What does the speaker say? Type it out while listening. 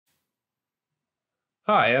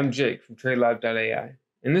Hi, I'm Jake from Tradelab.ai.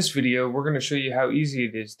 In this video, we're going to show you how easy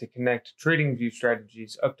it is to connect Tradingview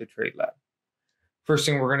strategies up to Tradelab. First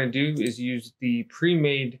thing we're going to do is use the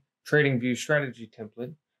pre-made Tradingview strategy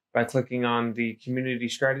template by clicking on the community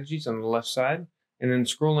strategies on the left side and then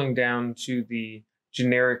scrolling down to the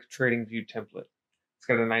generic Tradingview template. It's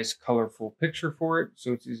got a nice colorful picture for it,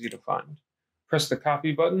 so it's easy to find. Press the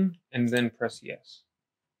copy button and then press yes.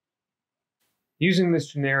 Using this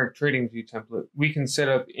generic Tradingview template, we can set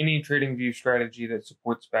up any Tradingview strategy that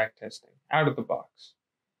supports backtesting out of the box.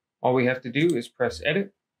 All we have to do is press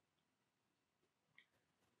Edit.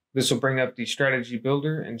 This will bring up the Strategy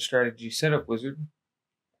Builder and Strategy Setup Wizard.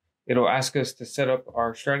 It'll ask us to set up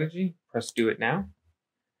our strategy. Press Do It Now.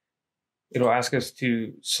 It'll ask us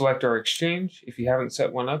to select our exchange. If you haven't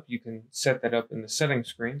set one up, you can set that up in the settings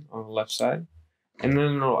screen on the left side. And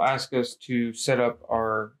then it'll ask us to set up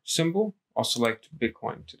our symbol. I'll select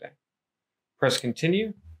Bitcoin today. Press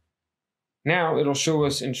Continue. Now it'll show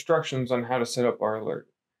us instructions on how to set up our alert.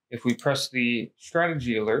 If we press the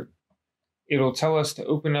strategy alert, it'll tell us to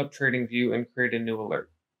open up Tradingview and create a new alert.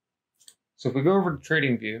 So if we go over to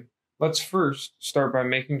Tradingview, let's first start by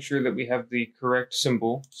making sure that we have the correct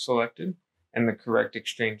symbol selected and the correct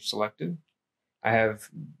exchange selected. I have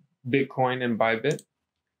Bitcoin and Bybit.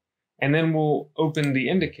 And then we'll open the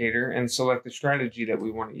indicator and select the strategy that we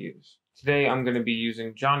want to use. Today, I'm going to be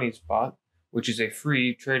using Johnny's bot, which is a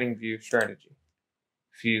free Tradingview strategy.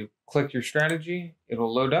 If you click your strategy,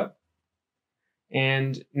 it'll load up.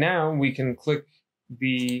 And now we can click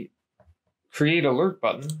the Create Alert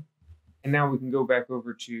button. And now we can go back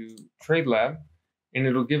over to Tradelab, and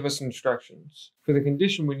it'll give us instructions. For the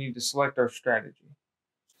condition, we need to select our strategy.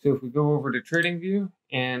 So if we go over to Tradingview,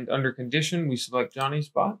 and under Condition, we select Johnny's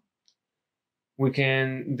bot, we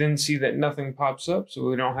can then see that nothing pops up, so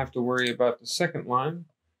we don't have to worry about the second line.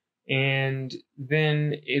 And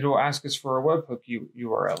then it'll ask us for a webhook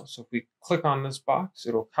URL. So if we click on this box,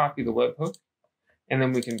 it'll copy the webhook, and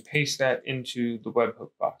then we can paste that into the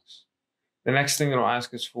webhook box. The next thing it'll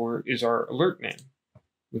ask us for is our alert name.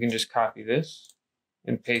 We can just copy this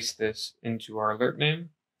and paste this into our alert name,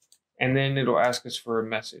 and then it'll ask us for a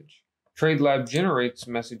message. Tradelab generates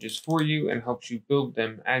messages for you and helps you build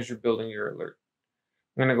them as you're building your alert.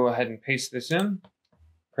 I'm going to go ahead and paste this in,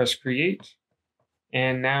 press Create,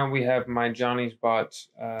 and now we have my Johnny's bot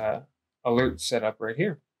alert set up right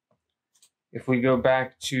here. If we go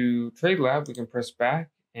back to Tradelab, we can press back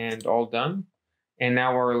and all done, and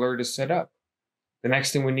now our alert is set up. The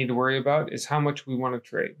next thing we need to worry about is how much we want to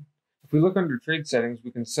trade. If we look under trade settings,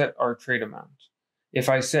 we can set our trade amount. If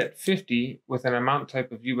I set 50 with an amount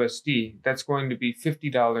type of USD, that's going to be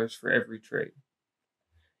 $50 for every trade.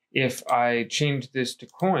 If I change this to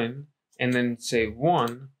coin and then say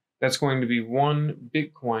 1, that's going to be 1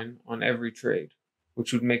 Bitcoin on every trade,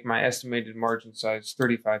 which would make my estimated margin size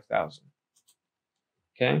 35,000.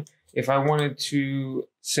 Okay. If I wanted to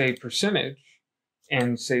say percentage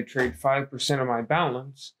and say trade 5% of my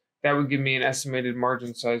balance, that would give me an estimated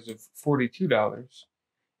margin size of $42,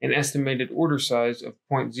 an estimated order size of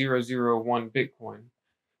 0.001 Bitcoin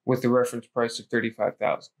with the reference price of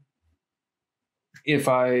 35,000. If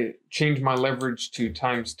I change my leverage to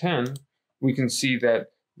times 10, we can see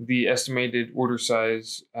that the estimated order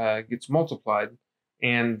size gets multiplied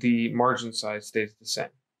and the margin size stays the same.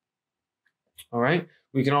 All right.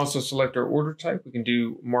 We can also select our order type. We can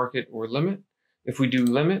do market or limit. If we do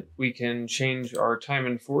limit, we can change our time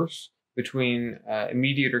in force between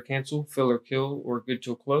immediate or cancel, fill or kill, or good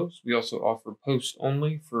till close. We also offer post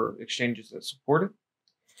only for exchanges that support it.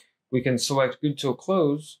 We can select good till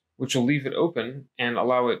close, which will leave it open and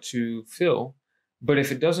allow it to fill. But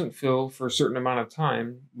if it doesn't fill for a certain amount of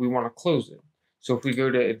time, we want to close it. So if we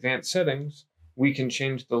go to advanced settings, we can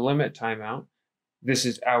change the limit timeout. This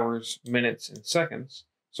is hours, minutes, and seconds.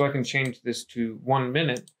 So I can change this to 1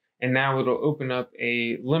 minute, and now it'll open up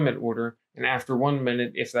a limit order. And after 1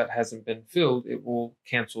 minute, if that hasn't been filled, it will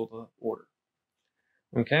cancel the order.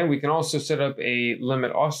 Okay, we can also set up a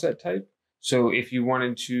limit offset type. So if you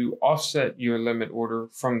wanted to offset your limit order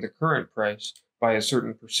from the current price by a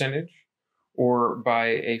certain percentage or by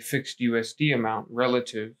a fixed USD amount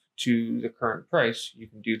relative to the current price, you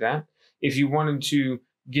can do that. If you wanted to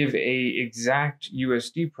give a exact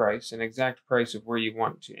USD price, an exact price of where you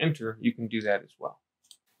want to enter, you can do that as well.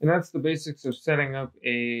 And that's the basics of setting up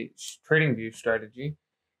a Tradingview strategy.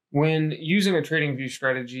 When using a Tradingview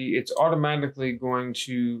strategy, it's automatically going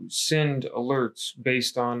to send alerts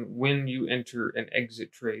based on when you enter and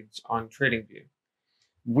exit trades on Tradingview.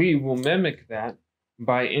 We will mimic that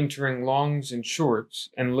by entering longs and shorts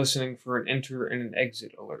and listening for an enter and an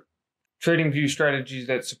exit alert. Tradingview strategies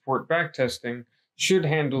that support backtesting should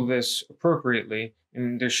handle this appropriately,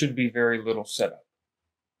 and there should be very little setup.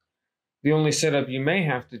 The only setup you may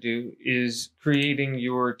have to do is creating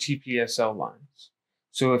your TPSL lines.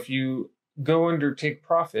 So if you go under take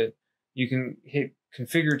profit, you can hit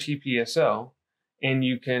configure TPSL and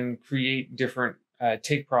you can create different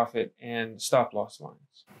take profit and stop loss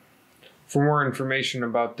lines. For more information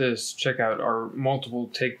about this, check out our multiple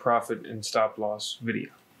take profit and stop loss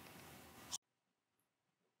video.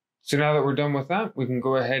 So now that we're done with that, we can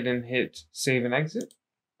go ahead and hit save and exit.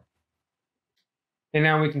 And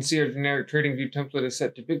now we can see our generic Tradingview template is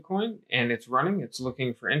set to Bitcoin and it's running. It's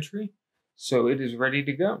looking for entry. So it is ready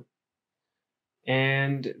to go.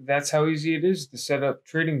 And that's how easy it is to set up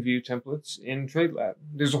Tradingview templates in Tradelab.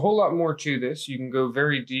 There's a whole lot more to this. You can go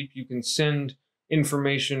very deep. You can send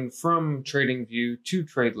information from Tradingview to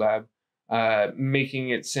Tradelab, making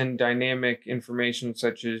it send dynamic information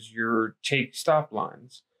such as your take stop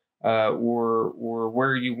lines or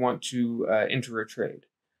where you want to enter a trade.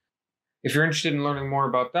 If you're interested in learning more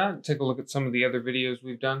about that, take a look at some of the other videos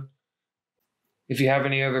we've done. If you have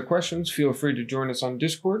any other questions, feel free to join us on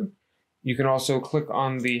Discord. You can also click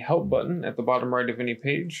on the help button at the bottom right of any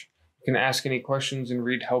page. You can ask any questions and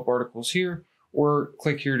read help articles here, or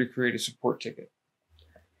click here to create a support ticket.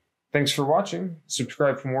 Thanks for watching,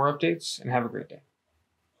 subscribe for more updates, and have a great day.